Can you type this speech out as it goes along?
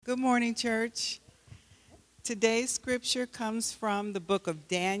Good morning, church. Today's scripture comes from the book of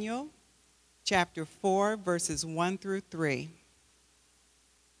Daniel, chapter 4, verses 1 through 3.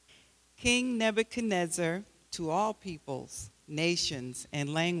 King Nebuchadnezzar, to all peoples, nations,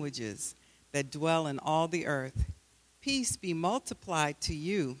 and languages that dwell in all the earth, peace be multiplied to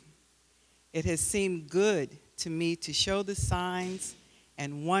you. It has seemed good to me to show the signs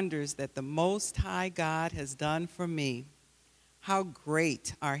and wonders that the Most High God has done for me. How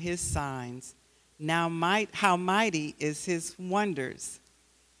great are his signs! How mighty is his wonders!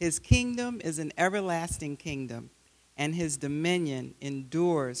 His kingdom is an everlasting kingdom, and his dominion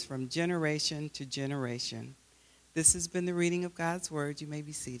endures from generation to generation. This has been the reading of God's word. You may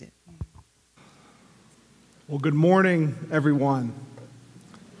be seated. Well, good morning, everyone.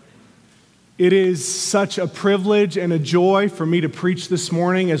 It is such a privilege and a joy for me to preach this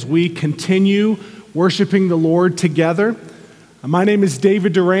morning as we continue worshiping the Lord together. My name is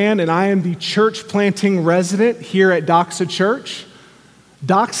David Duran, and I am the church planting resident here at Doxa Church.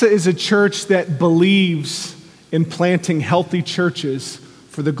 Doxa is a church that believes in planting healthy churches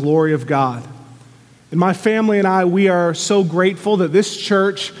for the glory of God. And my family and I, we are so grateful that this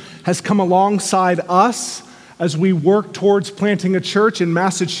church has come alongside us as we work towards planting a church in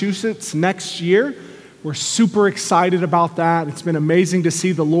Massachusetts next year. We're super excited about that. It's been amazing to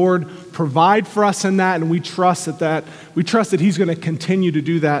see the Lord provide for us in that, and we trust that He's going to continue to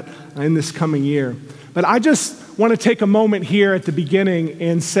do that in this coming year. But I just want to take a moment here at the beginning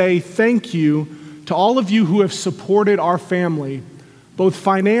and say thank you to all of you who have supported our family, both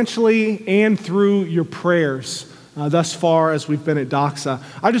financially and through your prayers thus far as we've been at Doxa.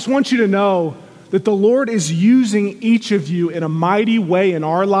 I just want you to know that the Lord is using each of you in a mighty way in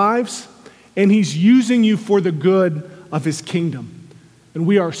our lives, and He's using you for the good of His kingdom. And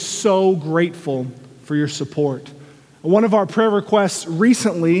we are so grateful for your support. One of our prayer requests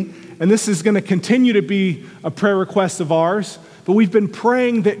recently, and this is going to continue to be a prayer request of ours, but we've been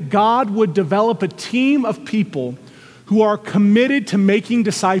praying that God would develop a team of people who are committed to making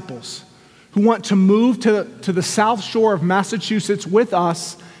disciples, who want to move to the South Shore of Massachusetts with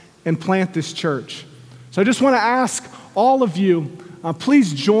us and plant this church. So I just want to ask all of you,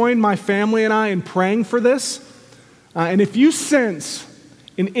 please join my family and I in praying for this. And if you sense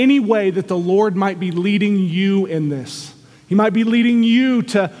in any way that the Lord might be leading you in this, He might be leading you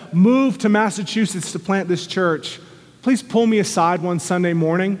to move to Massachusetts to plant this church, please pull me aside one Sunday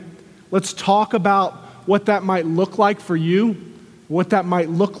morning. Let's talk about what that might look like for you, what that might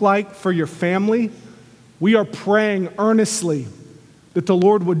look like for your family. We are praying earnestly that the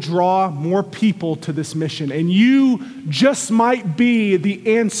Lord would draw more people to this mission, and you just might be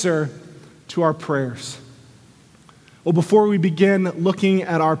the answer to our prayers. Well, before we begin looking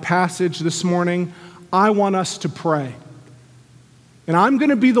at our passage this morning, I want us to pray. And I'm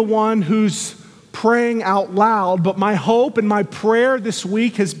going to be the one who's praying out loud, but my hope and my prayer this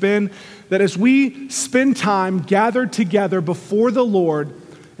week has been that as we spend time gathered together before the Lord,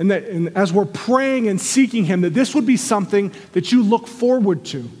 and as we're praying and seeking Him, that this would be something that you look forward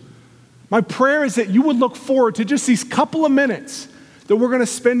to. My prayer is that you would look forward to just these couple of minutes that we're going to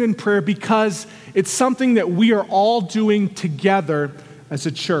spend in prayer, because it's something that we are all doing together as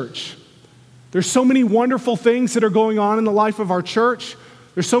a church. There's so many wonderful things that are going on in the life of our church.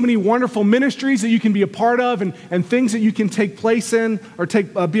 There's so many wonderful ministries that you can be a part of, and things that you can take place in or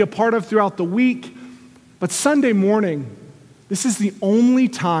be a part of throughout the week. But Sunday morning, this is the only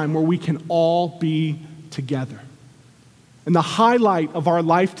time where we can all be together. And the highlight of our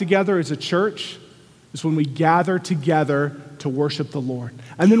life together as a church is when we gather together to worship the Lord.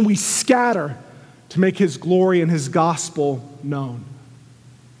 And then we scatter to make His glory and His gospel known.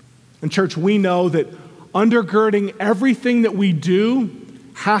 And church, we know that undergirding everything that we do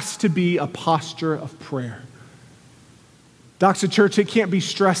has to be a posture of prayer. Doxa Church, it can't be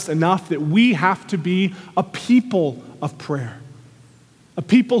stressed enough that we have to be a people of prayer. A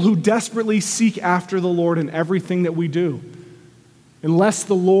people who desperately seek after the Lord in everything that we do. Unless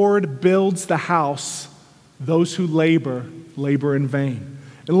the Lord builds the house, those who labor in vain.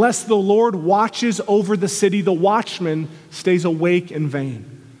 Unless the Lord watches over the city, the watchman stays awake in vain.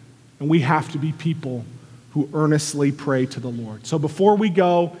 And we have to be people who earnestly pray to the Lord. So before we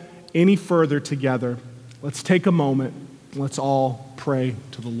go any further together, let's take a moment and let's all pray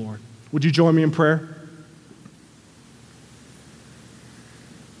to the Lord. Would you join me in prayer?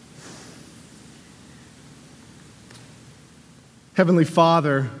 Heavenly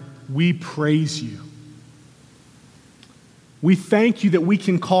Father, we praise you. We thank you that we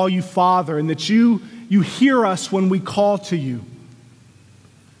can call you Father and that you hear us when we call to you.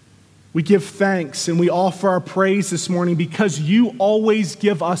 We give thanks and we offer our praise this morning because you always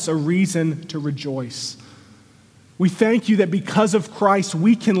give us a reason to rejoice. We thank you that because of Christ,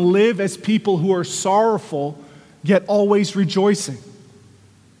 we can live as people who are sorrowful, yet always rejoicing.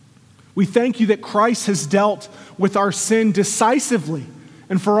 We thank you that Christ has dealt with our sin decisively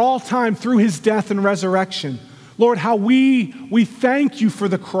and for all time through his death and resurrection. Lord, how we thank you for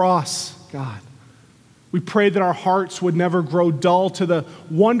the cross, God. We pray that our hearts would never grow dull to the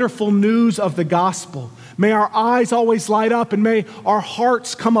wonderful news of the gospel. May our eyes always light up and may our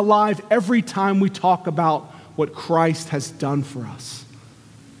hearts come alive every time we talk about what Christ has done for us.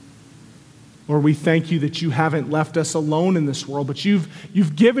 Lord, we thank you that you haven't left us alone in this world, but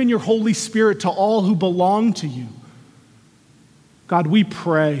you've given your Holy Spirit to all who belong to you. God, we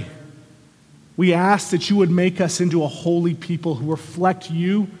pray. We ask that you would make us into a holy people who reflect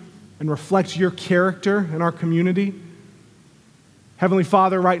you and reflect your character in our community. Heavenly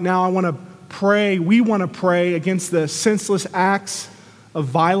Father, right now we want to pray against the senseless acts of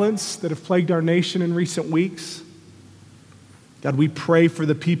violence that have plagued our nation in recent weeks. God, we pray for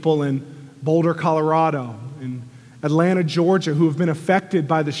the people in Boulder, Colorado, in Atlanta, Georgia, who have been affected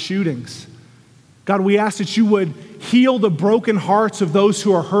by the shootings. God, we ask that you would heal the broken hearts of those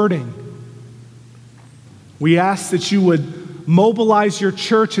who are hurting. We ask that you would mobilize your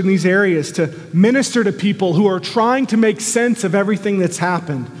church in these areas to minister to people who are trying to make sense of everything that's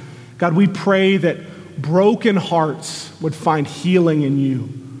happened. God, we pray that broken hearts would find healing in you.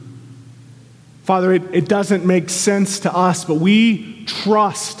 Father, it doesn't make sense to us, but we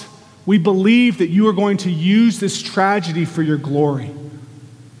trust, we believe that you are going to use this tragedy for your glory.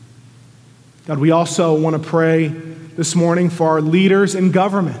 God, we also want to pray this morning for our leaders in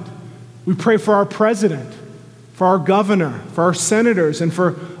government. We pray for our president, for our governor, for our senators, and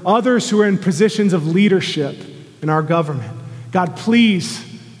for others who are in positions of leadership in our government. God, please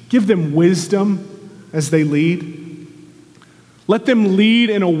give them wisdom as they lead. Let them lead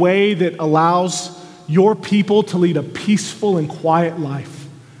in a way that allows your people to lead a peaceful and quiet life,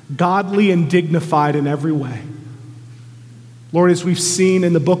 godly and dignified in every way. Lord, as we've seen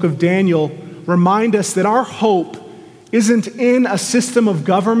in the book of Daniel, remind us that our hope isn't in a system of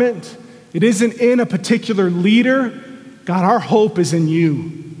government. It isn't in a particular leader. God, our hope is in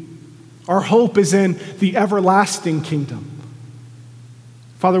you. Our hope is in the everlasting kingdom.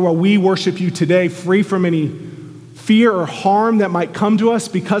 Father, while we worship you today, free from any fear or harm that might come to us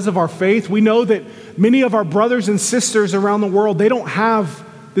because of our faith, we know that many of our brothers and sisters around the world, they don't have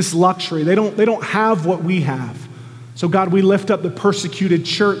this luxury. They don't have what we have. So God, we lift up the persecuted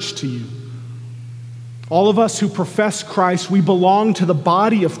church to you. All of us who profess Christ, we belong to the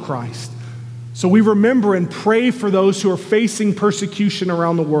body of Christ. So we remember and pray for those who are facing persecution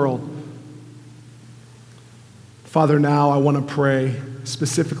around the world. Father, now I want to pray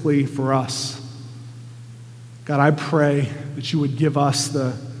specifically for us. God, I pray that you would give us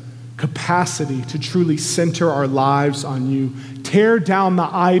the capacity to truly center our lives on you. Tear down the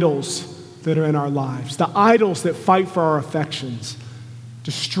idols that are in our lives, the idols that fight for our affections.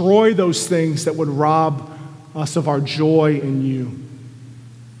 Destroy those things that would rob us of our joy in you.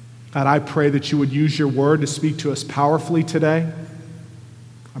 God, I pray that you would use your word to speak to us powerfully today.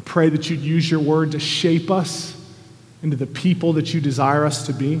 I pray that you'd use your word to shape us into the people that you desire us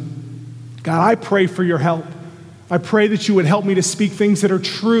to be. God, I pray for your help. I pray that you would help me to speak things that are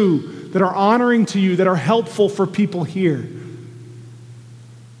true, that are honoring to you, that are helpful for people here.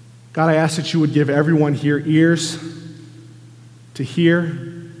 God, I ask that you would give everyone here ears to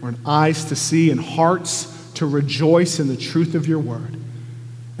hear, or eyes to see, and hearts to rejoice in the truth of your word.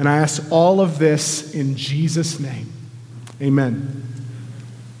 And I ask all of this in Jesus' name. Amen.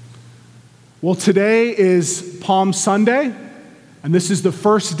 Well, today is Palm Sunday, and this is the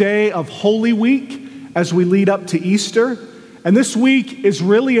first day of Holy Week as we lead up to Easter. And this week is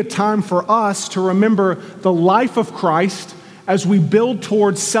really a time for us to remember the life of Christ as we build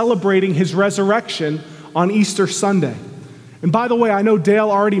towards celebrating his resurrection on Easter Sunday. And by the way, I know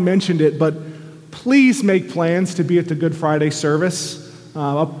Dale already mentioned it, but please make plans to be at the Good Friday service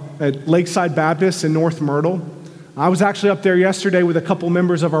up at Lakeside Baptist in North Myrtle. I was actually up there yesterday with a couple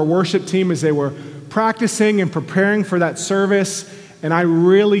members of our worship team as they were practicing and preparing for that service, and I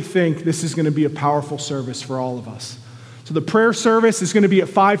really think this is going to be a powerful service for all of us. So the prayer service is going to be at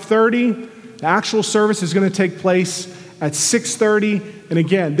 5:30. The actual service is going to take place at 6:30. And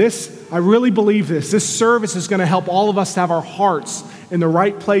again, I really believe this service is going to help all of us to have our hearts in the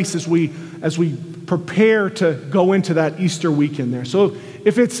right place as we prepare to go into that Easter weekend there. So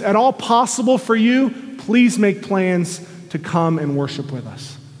if it's at all possible for you, please make plans to come and worship with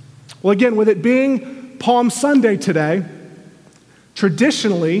us. Well, again, with it being Palm Sunday today,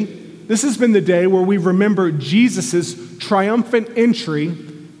 traditionally, this has been the day where we remember Jesus' triumphant entry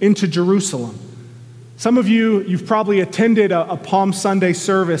into Jerusalem. Some of you've probably attended a Palm Sunday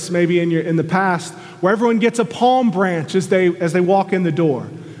service maybe in the past where everyone gets a palm branch as they walk in the door.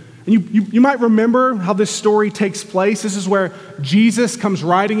 And you might remember how this story takes place. This is where Jesus comes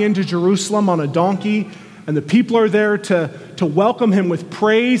riding into Jerusalem on a donkey, and the people are there to welcome him with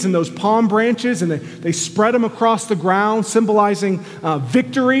praise and those palm branches, and they spread them across the ground, symbolizing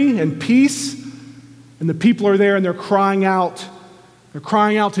victory and peace. And the people are there and they're crying out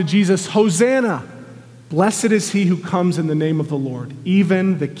to Jesus, "Hosanna! Blessed is he who comes in the name of the Lord,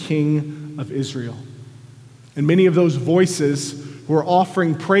 even the King of Israel." And many of those voices who are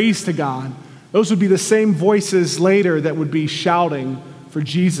offering praise to God, those would be the same voices later that would be shouting for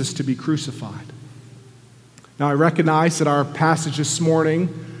Jesus to be crucified. Now, I recognize that our passage this morning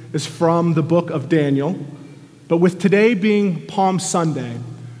is from the book of Daniel, but with today being Palm Sunday,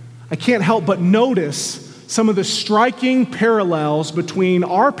 I can't help but notice some of the striking parallels between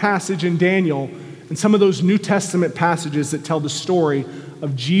our passage in Daniel and some of those New Testament passages that tell the story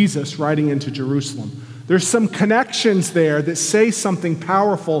of Jesus riding into Jerusalem. There's some connections there that say something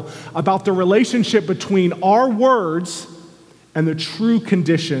powerful about the relationship between our words and the true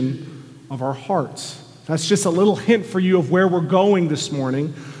condition of our hearts. That's just a little hint for you of where we're going this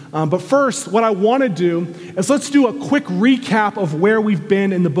morning. But first, what I want to do is let's do a quick recap of where we've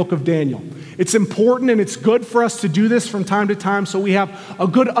been in the book of Daniel. It's important and it's good for us to do this from time to time so we have a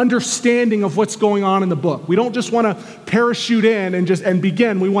good understanding of what's going on in the book. We don't just want to parachute in and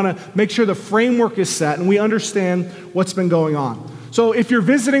begin. We want to make sure the framework is set and we understand what's been going on. So if you're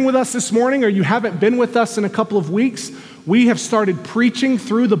visiting with us this morning or you haven't been with us in a couple of weeks, we have started preaching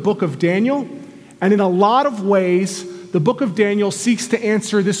through the book of Daniel. And in a lot of ways, the book of Daniel seeks to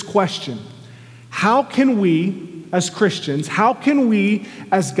answer this question: how can we, as Christians, how can we,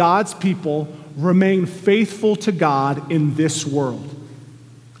 as God's people, remain faithful to God in this world?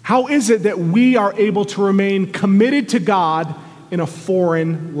 How is it that we are able to remain committed to God in a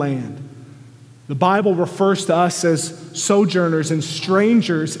foreign land? The Bible refers to us as sojourners and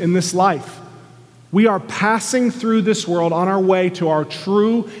strangers in this life. We are passing through this world on our way to our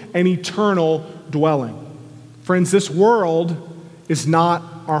true and eternal dwelling. Friends, this world is not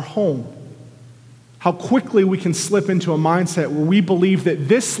our home. How quickly we can slip into a mindset where we believe that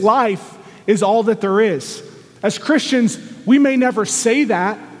this life is all that there is. As Christians, we may never say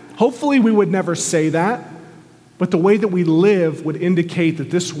that. Hopefully, we would never say that. But the way that we live would indicate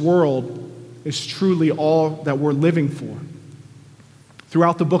that this world is truly all that we're living for.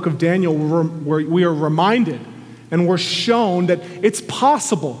 Throughout the book of Daniel, we are reminded and we're shown that it's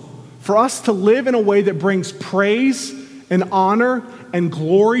possible for us to live in a way that brings praise and honor and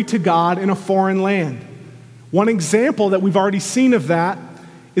glory to God in a foreign land. One example that we've already seen of that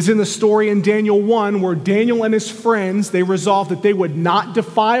is in the story in Daniel 1, where Daniel and his friends, they resolved that they would not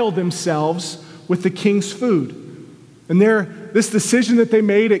defile themselves with the king's food. And this decision that they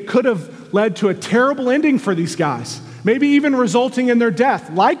made, it could have led to a terrible ending for these guys, maybe even resulting in their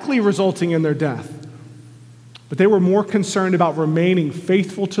death, likely resulting in their death. But they were more concerned about remaining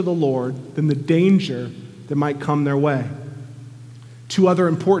faithful to the Lord than the danger that might come their way. Two other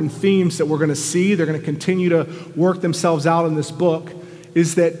important themes that we're going to see, they're going to continue to work themselves out in this book,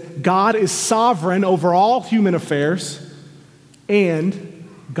 is that God is sovereign over all human affairs and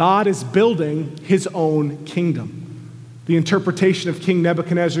God is building his own kingdom. The interpretation of King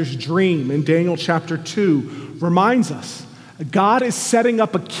Nebuchadnezzar's dream in Daniel chapter 2 reminds us God is setting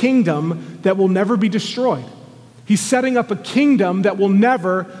up a kingdom that will never be destroyed. He's setting up a kingdom that will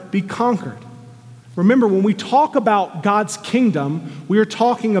never be conquered. Remember, when we talk about God's kingdom, we are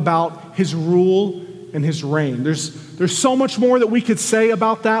talking about his rule and his reign. There's so much more that we could say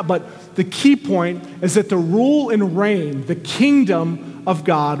about that, but the key point is that the rule and reign, the kingdom of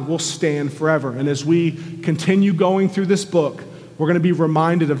God, will stand forever. And as we continue going through this book, we're going to be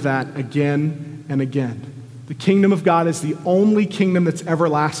reminded of that again and again. The kingdom of God is the only kingdom that's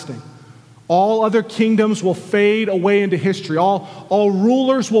everlasting. All other kingdoms will fade away into history. All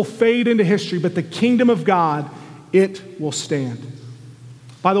rulers will fade into history, but the kingdom of God, it will stand.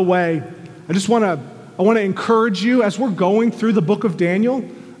 By the way, I want to encourage you as we're going through the book of Daniel,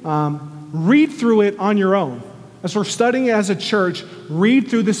 read through it on your own. As we're studying it as a church, read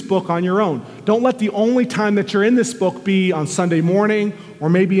through this book on your own. Don't let the only time that you're in this book be on Sunday morning or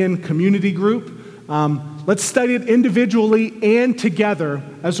maybe in community group. Let's study it individually and together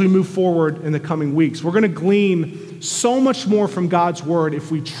as we move forward in the coming weeks. We're going to glean so much more from God's word if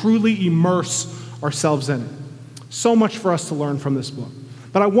we truly immerse ourselves in it. So much for us to learn from this book.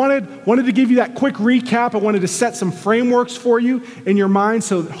 But I wanted to give you that quick recap. I wanted to set some frameworks for you in your mind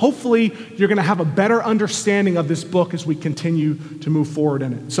so that hopefully you're going to have a better understanding of this book as we continue to move forward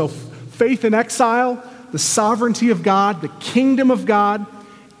in it. So faith in exile, the sovereignty of God, the kingdom of God,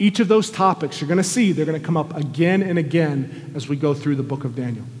 each of those topics you're going to see, they're going to come up again and again as we go through the book of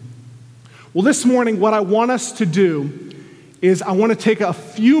Daniel. Well, this morning, what I want us to do is I want to take a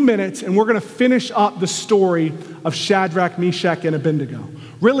few minutes and we're going to finish up the story of Shadrach, Meshach, and Abednego.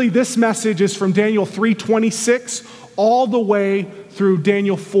 Really, this message is from Daniel 3:26 all the way through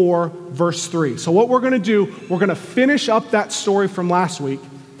Daniel 4, verse 3. So what we're going to do, we're going to finish up that story from last week,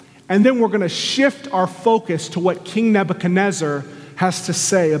 and then we're going to shift our focus to what King Nebuchadnezzar has to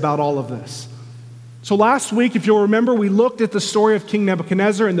say about all of this. So last week, if you'll remember, we looked at the story of King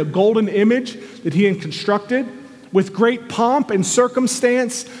Nebuchadnezzar and the golden image that he had constructed. With great pomp and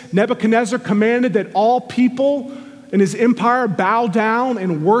circumstance, Nebuchadnezzar commanded that all people in his empire bow down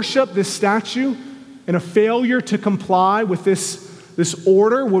and worship this statue, and a failure to comply with this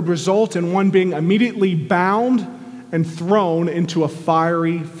order would result in one being immediately bound and thrown into a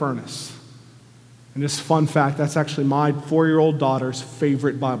fiery furnace. And this fun fact, that's actually my 4-year-old daughter's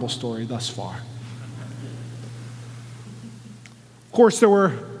favorite Bible story thus far. Of course,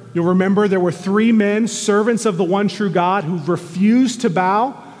 you'll remember, there were 3 men, servants of the one true God, who refused to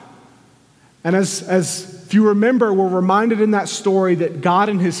bow. And as if you remember, we're reminded in that story that God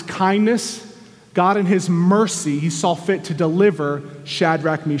in his kindness, God in his mercy, he saw fit to deliver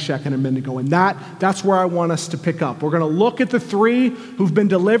Shadrach, Meshach, and Abednego. And that's where I want us to pick up. We're going to look at the 3 who've been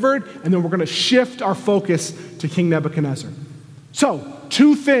delivered, and then we're going to shift our focus to King Nebuchadnezzar. So,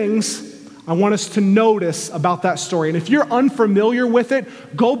 2 things I want us to notice about that story. And if you're unfamiliar with it,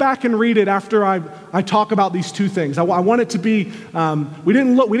 go back and read it after I talk about these 2 things. I want it to be, we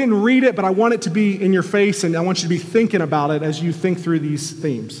didn't read it, but I want it to be in your face, and I want you to be thinking about it as you think through these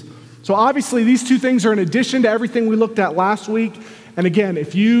themes. So obviously, these 2 things are in addition to everything we looked at last week. And again,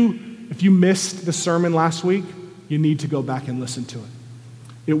 if you missed the sermon last week, you need to go back and listen to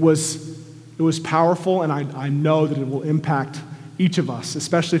it. It was powerful, and I know that it will impact each of us,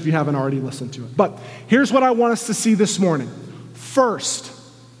 especially if you haven't already listened to it. But here's what I want us to see this morning. First,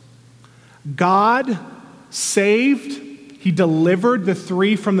 God saved, he delivered the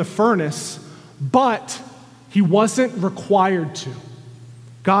 3 from the furnace, but he wasn't required to.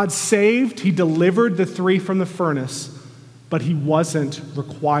 God saved, he delivered the 3 from the furnace, but he wasn't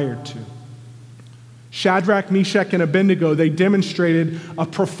required to. Shadrach, Meshach, and Abednego, they demonstrated a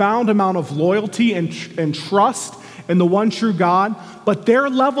profound amount of loyalty and trust in the one true God, but their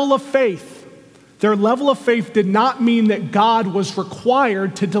level of faith did not mean that God was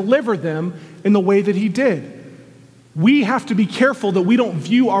required to deliver them in the way that he did. We have to be careful that we don't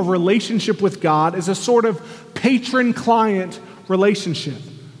view our relationship with God as a sort of patron-client relationship.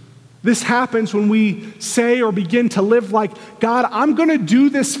 This happens when we say or begin to live like, God, I'm going to do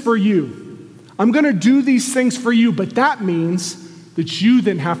this for you. I'm going to do these things for you, but that means that you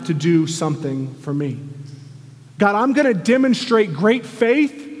then have to do something for me. God, I'm going to demonstrate great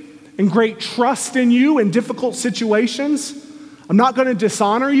faith and great trust in you in difficult situations. I'm not going to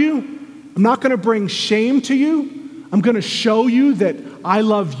dishonor you. I'm not going to bring shame to you. I'm going to show you that I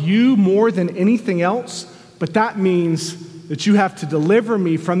love you more than anything else, but that means that you have to deliver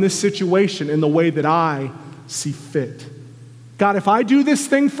me from this situation in the way that I see fit. God, if I do this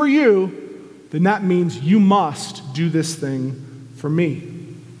thing for you, then that means you must do this thing for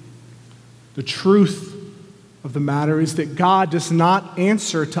me. The truth of the matter is that God does not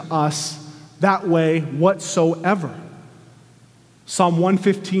answer to us that way whatsoever. Psalm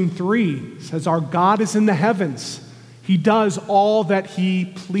 115:3 says, our God is in the heavens. He does all that he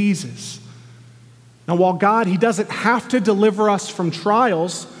pleases. Now, while God, he doesn't have to deliver us from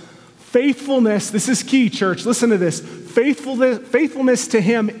trials, faithfulness, this is key, church, listen to this, faithfulness to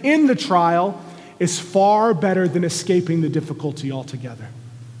him in the trial is far better than escaping the difficulty altogether.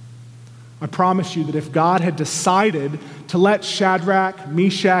 I promise you that if God had decided to let Shadrach,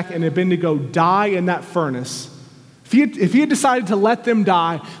 Meshach, and Abednego die in that furnace, if he had decided to let them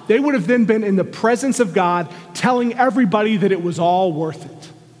die, they would have then been in the presence of God telling everybody that it was all worth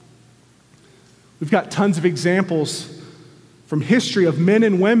it. We've got tons of examples from history of men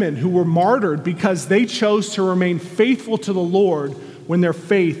and women who were martyred because they chose to remain faithful to the Lord when their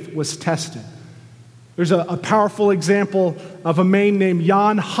faith was tested. There's a powerful example of a man named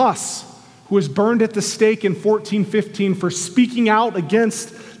Jan Hus, who was burned at the stake in 1415 for speaking out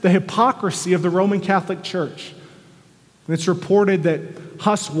against the hypocrisy of the Roman Catholic Church. And it's reported that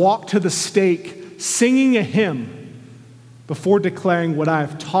Hus walked to the stake singing a hymn before declaring, what I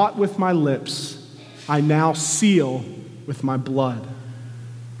have taught with my lips, I now seal with my blood.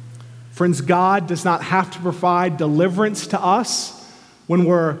 Friends, God does not have to provide deliverance to us when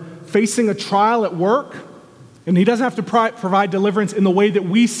we're facing a trial at work, and he doesn't have to provide deliverance in the way that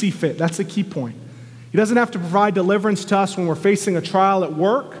we see fit. That's the key point. He doesn't have to provide deliverance to us when we're facing a trial at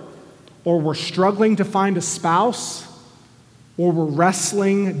work, or we're struggling to find a spouse, or we're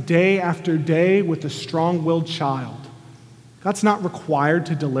wrestling day after day with a strong-willed child. God's not required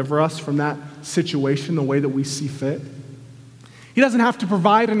to deliver us from that situation the way that we see fit. He doesn't have to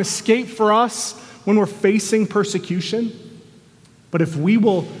provide an escape for us when we're facing persecution. But if we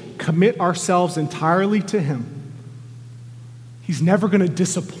will commit ourselves entirely to him, he's never going to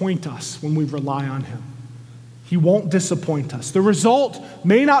disappoint us when we rely on him. He won't disappoint us. The result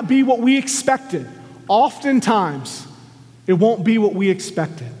may not be what we expected. Oftentimes, it won't be what we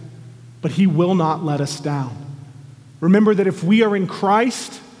expected, but he will not let us down. Remember that if we are in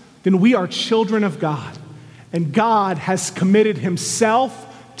Christ, then we are children of God, and God has committed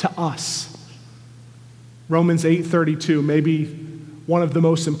himself to us. Romans 8:32, maybe one of the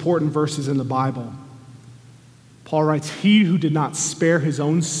most important verses in the Bible. Paul writes, "He who did not spare his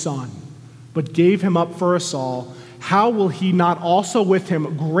own son, but gave him up for us all, how will he not also with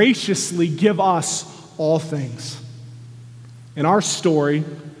him graciously give us all things?" In our story,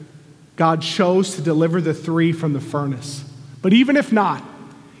 God chose to deliver the three from the furnace. But even if not,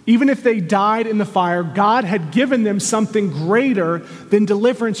 even if they died in the fire, God had given them something greater than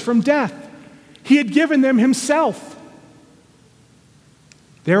deliverance from death. He had given them himself.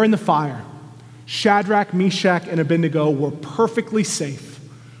 There in the fire, Shadrach, Meshach, and Abednego were perfectly safe,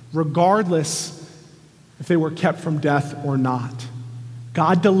 regardless if they were kept from death or not.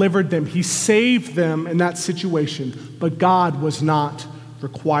 God delivered them. He saved them in that situation, but God was not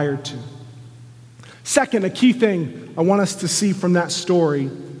required to. Second, a key thing I want us to see from that story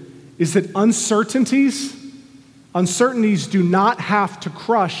is that uncertainties do not have to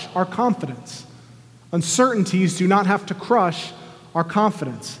crush our confidence. Uncertainties do not have to crush our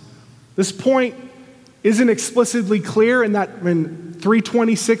confidence. This point isn't explicitly clear in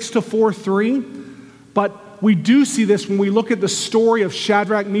 3:26 to 4:3, but we do see this when we look at the story of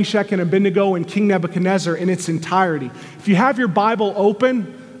Shadrach, Meshach, and Abednego and King Nebuchadnezzar in its entirety. If you have your Bible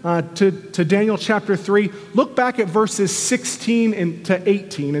open to Daniel chapter 3, look back at verses 16 to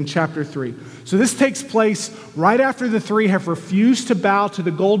 18 in chapter 3. So this takes place right after the three have refused to bow to the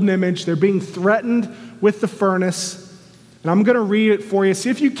golden image. They're being threatened with the furnace. And I'm going to read it for you.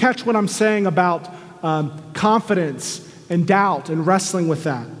 See if you catch what I'm saying about confidence and doubt and wrestling with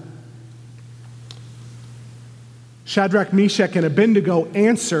that. Shadrach, Meshach, and Abednego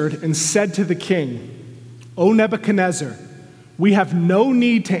answered and said to the king, "O Nebuchadnezzar, we have no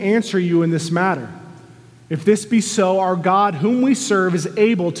need to answer you in this matter. If this be so, our God, whom we serve, is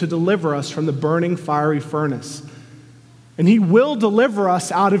able to deliver us from the burning fiery furnace. And he will deliver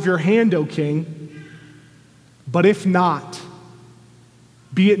us out of your hand, O king. But if not,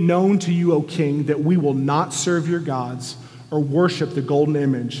 be it known to you, O king, that we will not serve your gods or worship the golden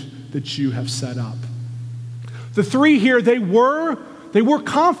image that you have set up." The three here, they were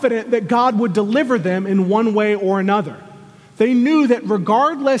confident that God would deliver them in one way or another. They knew that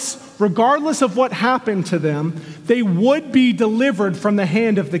regardless of what happened to them, they would be delivered from the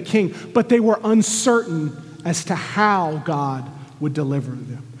hand of the king, but they were uncertain as to how God would deliver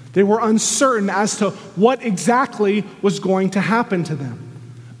them. They were uncertain as to what exactly was going to happen to them.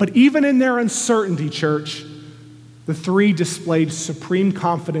 But even in their uncertainty, church, the three displayed supreme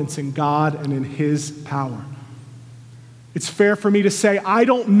confidence in God and in his power. It's fair for me to say I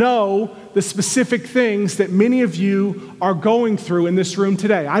don't know the specific things that many of you are going through in this room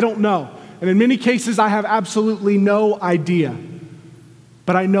today. I don't know. And in many cases, I have absolutely no idea.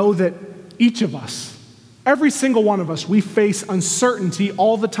 But I know that each of us, every single one of us, we face uncertainty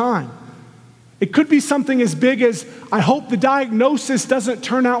all the time. It could be something as big as, I hope the diagnosis doesn't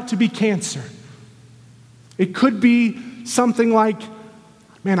turn out to be cancer. It could be something like,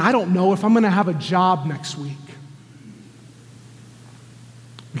 man, I don't know if I'm going to have a job next week.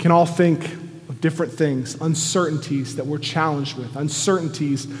 We can all think of different things, uncertainties that we're challenged with,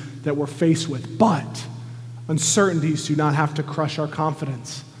 uncertainties that we're faced with, but uncertainties do not have to crush our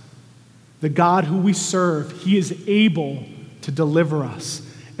confidence. The God who we serve, he is able to deliver us.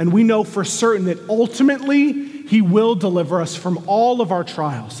 And we know for certain that ultimately he will deliver us from all of our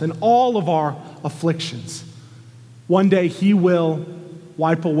trials and all of our afflictions. One day he will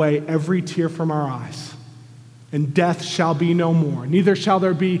wipe away every tear from our eyes. And death shall be no more. Neither shall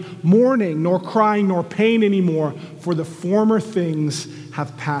there be mourning, nor crying, nor pain anymore, for the former things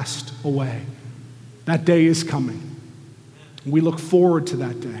have passed away. That day is coming. We look forward to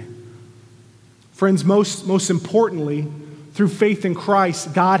that day. Friends, most importantly, through faith in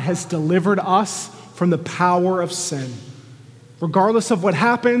Christ, God has delivered us from the power of sin. Regardless of what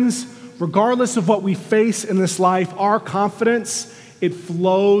happens, regardless of what we face in this life, our confidence, it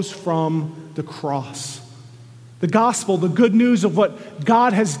flows from the cross. The gospel, the good news of what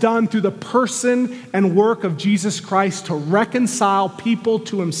God has done through the person and work of Jesus Christ to reconcile people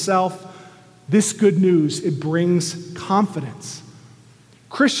to himself, this good news, it brings confidence.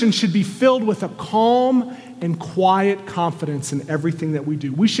 Christians should be filled with a calm and quiet confidence in everything that we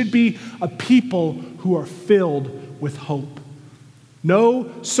do. We should be a people who are filled with hope.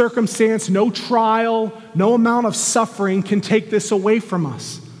 No circumstance, no trial, no amount of suffering can take this away from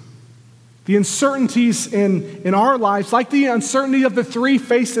us. The uncertainties in our lives, like the uncertainty of the three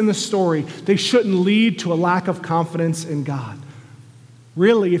faced in the story, they shouldn't lead to a lack of confidence in God.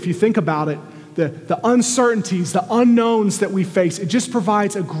 Really, if you think about it, the uncertainties, the unknowns that we face, it just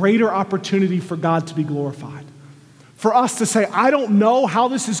provides a greater opportunity for God to be glorified. For us to say, I don't know how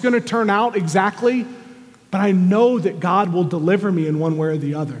this is going to turn out exactly, but I know that God will deliver me in one way or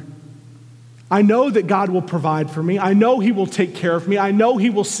the other. I know that God will provide for me. I know he will take care of me. I know he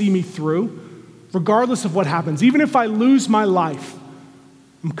will see me through, regardless of what happens. Even if I lose my life,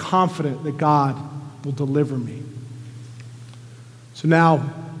 I'm confident that God will deliver me. So now,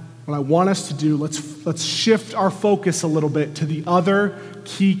 what I want us to do, let's shift our focus a little bit to the other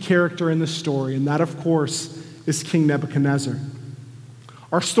key character in the story, and that, of course, is King Nebuchadnezzar.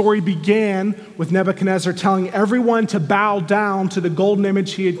 Our story began with Nebuchadnezzar telling everyone to bow down to the golden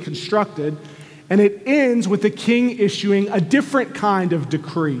image he had constructed, and it ends with the king issuing a different kind of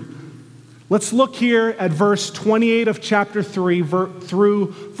decree. Let's look here at verse 28 of chapter 3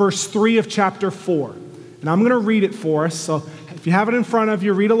 through verse 3 of chapter 4. And I'm going to read it for us, so if you have it in front of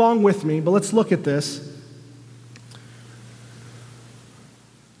you, read along with me, but let's look at this.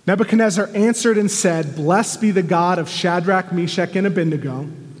 Nebuchadnezzar answered and said, "Blessed be the God of Shadrach, Meshach, and Abednego,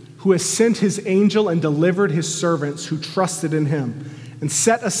 who has sent his angel and delivered his servants who trusted in him, and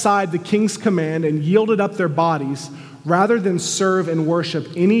set aside the king's command and yielded up their bodies rather than serve and worship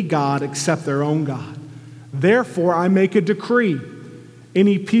any god except their own God. Therefore I make a decree.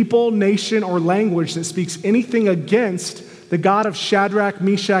 Any people, nation, or language that speaks anything against the God of Shadrach,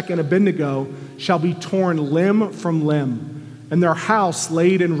 Meshach, and Abednego shall be torn limb from limb, and their house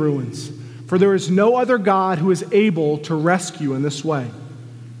laid in ruins. For there is no other God who is able to rescue in this way."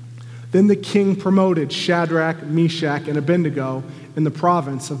 Then the king promoted Shadrach, Meshach, and Abednego in the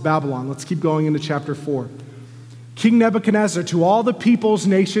province of Babylon. Let's keep going into chapter 4. King Nebuchadnezzar, to all the peoples,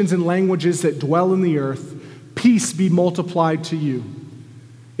 nations, and languages that dwell in the earth, peace be multiplied to you.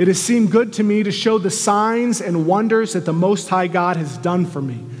 It has seemed good to me to show the signs and wonders that the Most High God has done for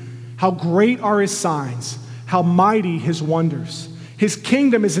me. How great are his signs, how mighty his wonders. His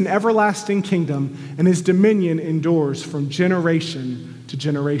kingdom is an everlasting kingdom, and his dominion endures from generation to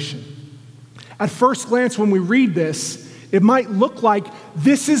generation. At first glance, when we read this, it might look like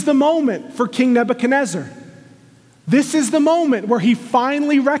this is the moment for King Nebuchadnezzar. This is the moment where he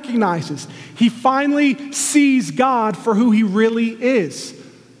finally recognizes, he finally sees God for who he really is.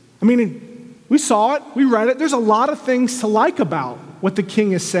 I mean, we saw it, we read it. There's a lot of things to like about what the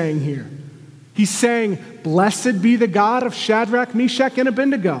king is saying here. He's saying, "Blessed be the God of Shadrach, Meshach, and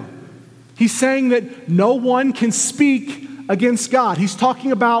Abednego." He's saying that no one can speak against God. He's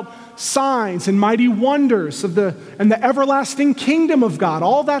talking about signs and mighty wonders and the everlasting kingdom of God.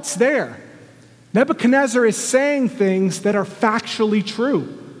 All that's there. Nebuchadnezzar is saying things that are factually true.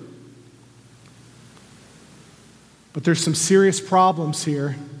 But there's some serious problems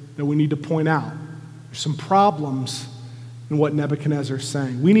here that we need to point out. There's some problems in what Nebuchadnezzar is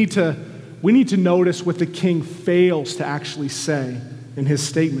saying. We need to notice what the king fails to actually say in his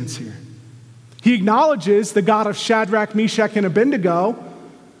statements here. He acknowledges the God of Shadrach, Meshach, and Abednego,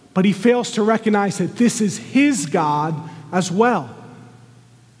 but he fails to recognize that this is his God as well.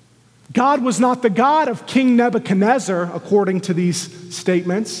 God was not the God of King Nebuchadnezzar, according to these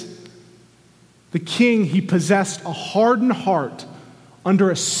statements. The king, he possessed a hardened heart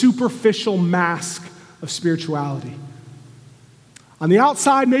under a superficial mask of spirituality. On the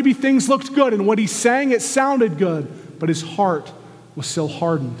outside, maybe things looked good, and what he's saying, it sounded good, but his heart was still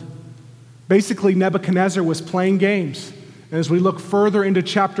hardened. Basically, Nebuchadnezzar was playing games. And as we look further into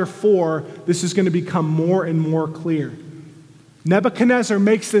chapter 4, this is going to become more and more clear. Nebuchadnezzar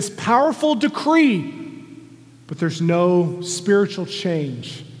makes this powerful decree, but there's no spiritual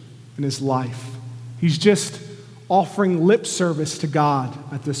change in his life. He's just offering lip service to God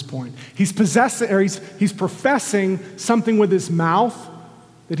at this point. He's professing something with his mouth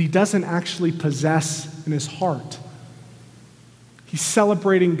that he doesn't actually possess in his heart. He's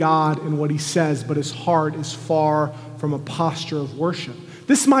celebrating God in what he says, but his heart is far from a posture of worship.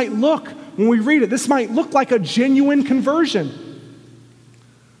 This might look, when we read it, this might look like a genuine conversion.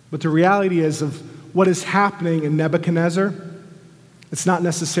 But the reality is of what is happening in Nebuchadnezzar, it's not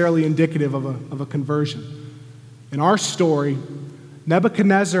necessarily indicative of a conversion. In our story,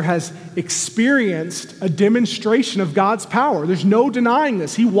 Nebuchadnezzar has experienced a demonstration of God's power. There's no denying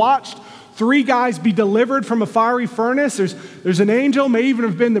this. He watched 3 guys be delivered from a fiery furnace. There's an angel, may even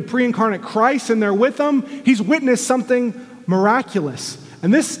have been the pre-incarnate Christ, and they're with him. He's witnessed something miraculous.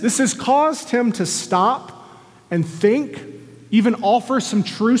 And this has caused him to stop and think, even offer some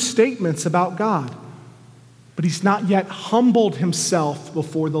true statements about God. But he's not yet humbled himself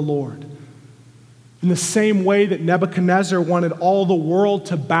before the Lord. In the same way that Nebuchadnezzar wanted all the world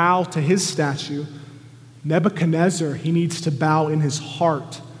to bow to his statue, Nebuchadnezzar, he needs to bow in his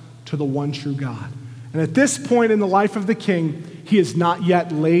heart to the one true God. And at this point in the life of the king, he has not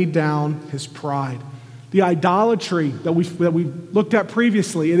yet laid down his pride. The idolatry that we looked at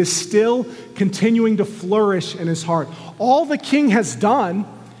previously, it is still continuing to flourish in his heart. All the king has done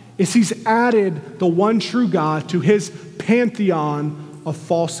is he's added the one true God to his pantheon of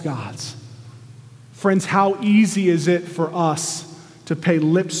false gods. Friends, how easy is it for us to pay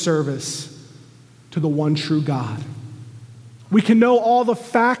lip service to the one true God? We can know all the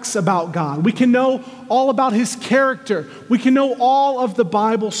facts about God. We can know all about his character. We can know all of the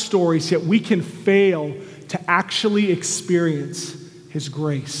Bible stories, yet we can fail to actually experience his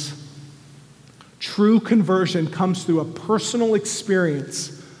grace. True conversion comes through a personal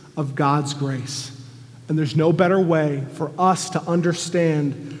experience of God's grace. And there's no better way for us to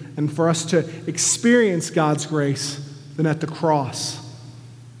understand and for us to experience God's grace than at the cross.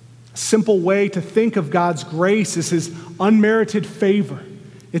 A simple way to think of God's grace is his unmerited favor.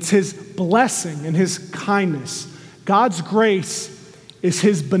 It's his blessing and his kindness. God's grace is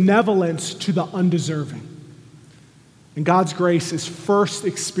his benevolence to the undeserving. And God's grace is first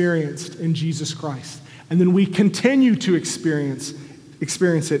experienced in Jesus Christ. And then we continue to experience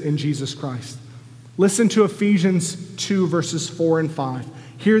it in Jesus Christ. Listen to Ephesians 2, verses 4 and 5.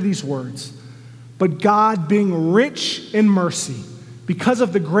 Hear these words. But God, being rich in mercy, because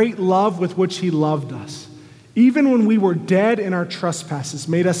of the great love with which he loved us, even when we were dead in our trespasses,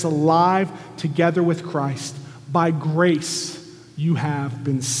 made us alive together with Christ. By grace you have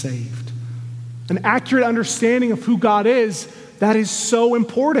been saved. An accurate understanding of who God is, that is so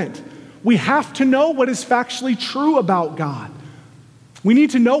important. We have to know what is factually true about God. We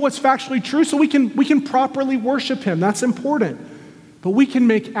need to know what's factually true so we can properly worship him. That's important. But we can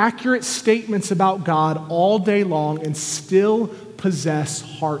make accurate statements about God all day long and still possess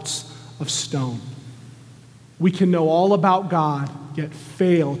hearts of stone. We can know all about God, yet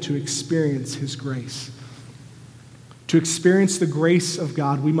fail to experience his grace. To experience the grace of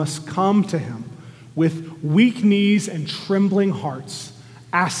God, we must come to him with weak knees and trembling hearts,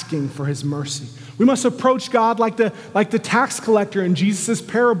 asking for his mercy. We must approach God like the tax collector in Jesus'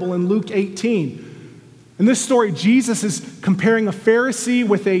 parable in Luke 18. In this story, Jesus is comparing a Pharisee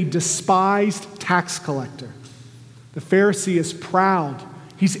with a despised tax collector. The Pharisee is proud.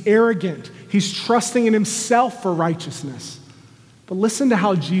 He's arrogant. He's trusting in himself for righteousness. But listen to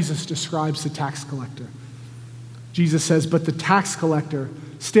how Jesus describes the tax collector. Jesus says, but the tax collector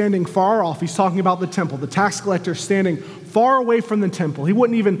standing far off, he's talking about the temple, the tax collector standing far away from the temple. He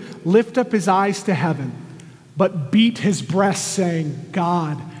wouldn't even lift up his eyes to heaven, but beat his breast saying,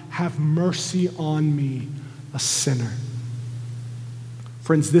 God, have mercy on me, a sinner.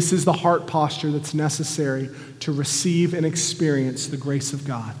 Friends, this is the heart posture that's necessary to receive and experience the grace of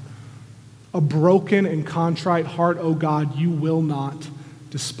God. A broken and contrite heart, oh God, you will not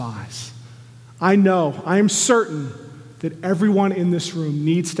despise. I am certain that everyone in this room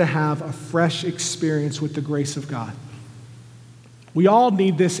needs to have a fresh experience with the grace of God. We all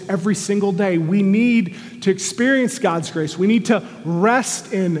need this every single day. We need to experience God's grace. We need to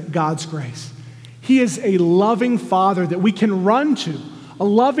rest in God's grace. He is a loving Father that we can run to, a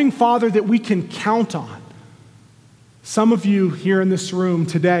loving Father that we can count on. Some of you here in this room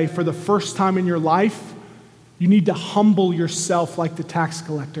today, for the first time in your life, you need to humble yourself like the tax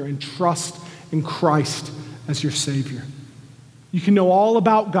collector and trust in Christ as your Savior. You can know all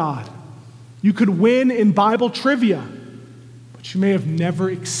about God. You could win in Bible trivia, but you may have never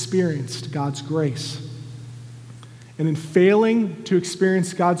experienced God's grace. And in failing to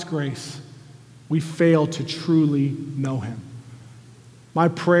experience God's grace, we fail to truly know him. My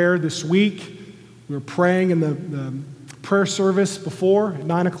prayer this week, we were praying in the prayer service before at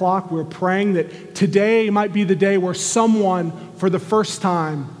 9 o'clock. We were praying that today might be the day where someone for the first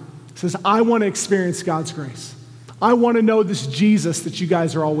time says, I want to experience God's grace. I want to know this Jesus that you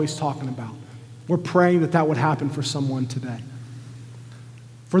guys are always talking about. We're praying that that would happen for someone today.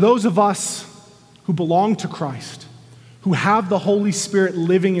 For those of us who belong to Christ, who have the Holy Spirit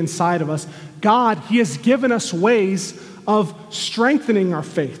living inside of us, God, He has given us ways of strengthening our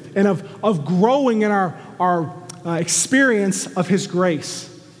faith and of growing in our experience of His grace.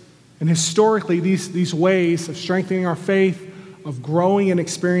 And historically, these ways of strengthening our faith, of growing and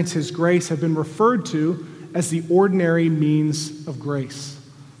experience His grace have been referred to as the ordinary means of grace.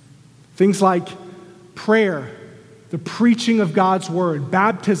 Things like prayer, the preaching of God's word,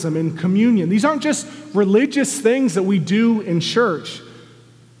 baptism, and communion. These aren't just religious things that we do in church.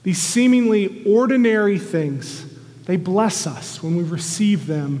 These seemingly ordinary things, they bless us when we receive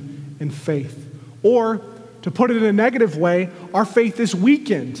them in faith. Or, to put it in a negative way, our faith is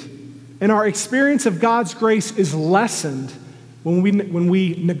weakened and our experience of God's grace is lessened when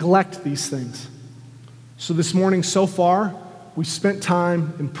we neglect these things. So this morning so far, we've spent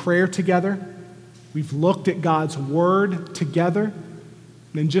time in prayer together. We've looked at God's word together.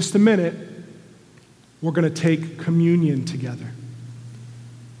 And in just a minute, we're going to take communion together.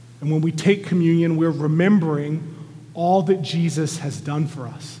 And when we take communion, we're remembering all that Jesus has done for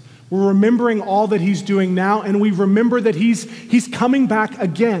us. We're remembering all that He's doing now, and we remember that He's coming back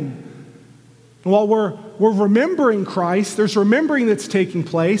again. And while we're remembering Christ, there's remembering that's taking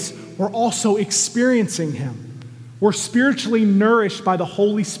place, we're also experiencing Him. We're spiritually nourished by the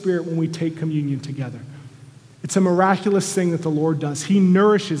Holy Spirit when we take communion together. It's a miraculous thing that the Lord does. He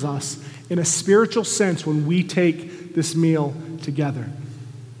nourishes us in a spiritual sense when we take this meal together.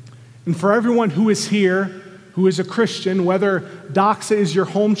 And for everyone who is here, who is a Christian, whether Doxa is your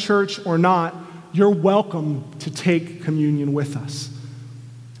home church or not, you're welcome to take communion with us.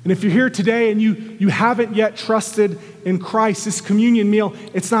 And if you're here today and you haven't yet trusted in Christ, this communion meal,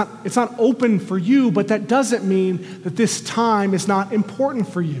 it's not open for you, but that doesn't mean that this time is not important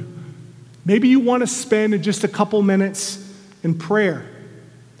for you. Maybe you want to spend just a couple minutes in prayer.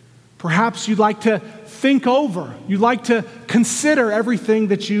 Perhaps you'd like to think over, you'd like to consider everything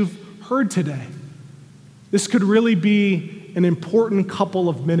that you've heard today. This could really be an important couple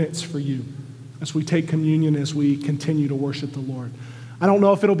of minutes for you as we take communion, as we continue to worship the Lord. I don't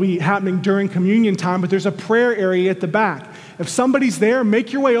know if it'll be happening during communion time, but there's a prayer area at the back. If somebody's there,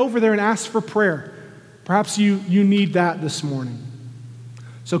 make your way over there and ask for prayer. Perhaps you need that this morning.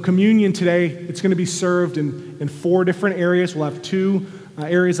 So communion today, it's going to be served in 4 different areas. We'll have 2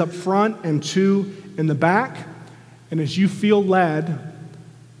 areas up front and 2 in the back. And as you feel led,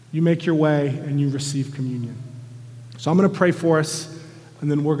 you make your way and you receive communion. So I'm going to pray for us, and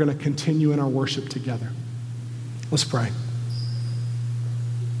then we're going to continue in our worship together. Let's pray.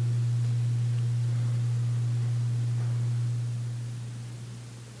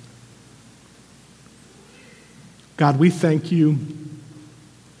 God, we thank you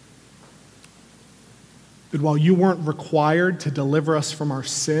that while you weren't required to deliver us from our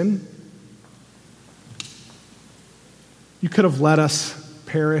sin, you could have let us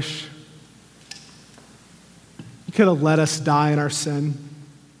perish. You could have let us die in our sin.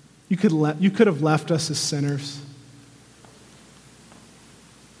 You could have left us as sinners.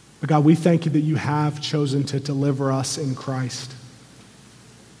 But God, we thank you that you have chosen to deliver us in Christ.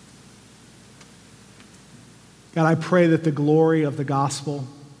 God, I pray that the glory of the gospel,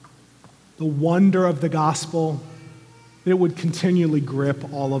 the wonder of the gospel, that it would continually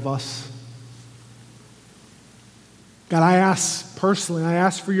grip all of us. God, I ask personally, I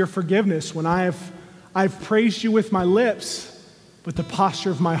ask for your forgiveness when I've praised you with my lips, but the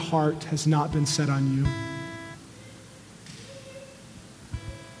posture of my heart has not been set on you.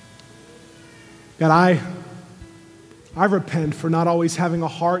 God, I repent for not always having a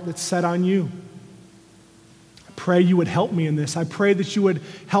heart that's set on you. I pray you would help me in this. I pray that you would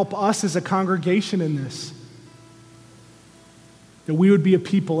help us as a congregation in this. That we would be a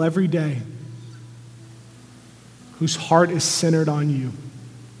people every day whose heart is centered on you.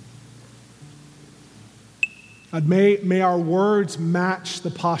 God, may our words match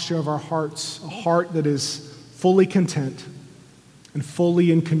the posture of our hearts, a heart that is fully content and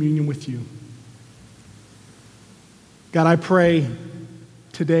fully in communion with you. God, I pray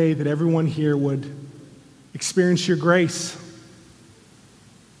today that everyone here would experience your grace,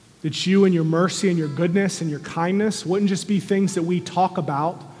 that you and your mercy and your goodness and your kindness wouldn't just be things that we talk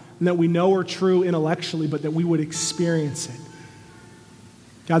about and that we know are true intellectually, but that we would experience it.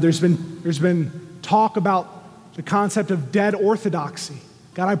 God, there's been talk about the concept of dead orthodoxy.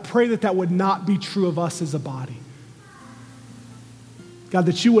 God, I pray that that would not be true of us as a body. God,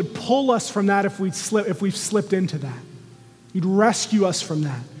 that you would pull us from that if we've slipped into that. You'd rescue us from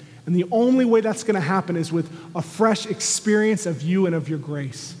that. And the only way that's going to happen is with a fresh experience of you and of your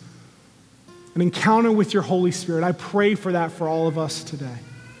grace. an encounter with your Holy Spirit. I pray for that for all of us today.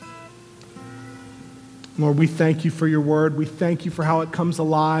 Lord, we thank you for your word. We thank you for how it comes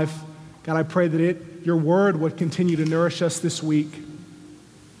alive. God, I pray that your word would continue to nourish us this week.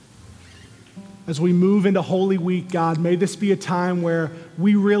 As we move into Holy Week, God, may this be a time where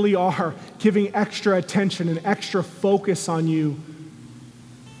we really are giving extra attention and extra focus on you.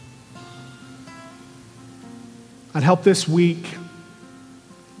 I'd help this week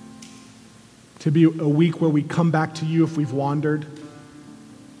to be a week where we come back to you if we've wandered,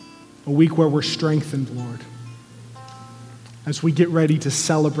 a week where we're strengthened, Lord, as we get ready to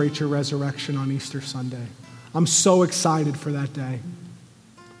celebrate your resurrection on Easter Sunday. I'm so excited for that day.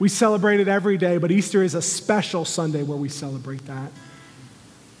 We celebrate it every day, but Easter is a special Sunday where we celebrate that.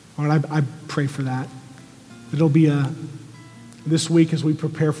 Lord, I pray for that. It'll be this week as we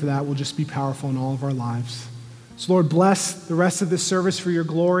prepare for that will just be powerful in all of our lives. So Lord, bless the rest of this service for your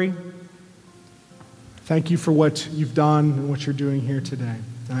glory. Thank you for what you've done and what you're doing here today.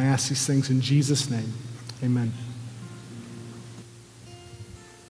 And I ask these things in Jesus' name. Amen.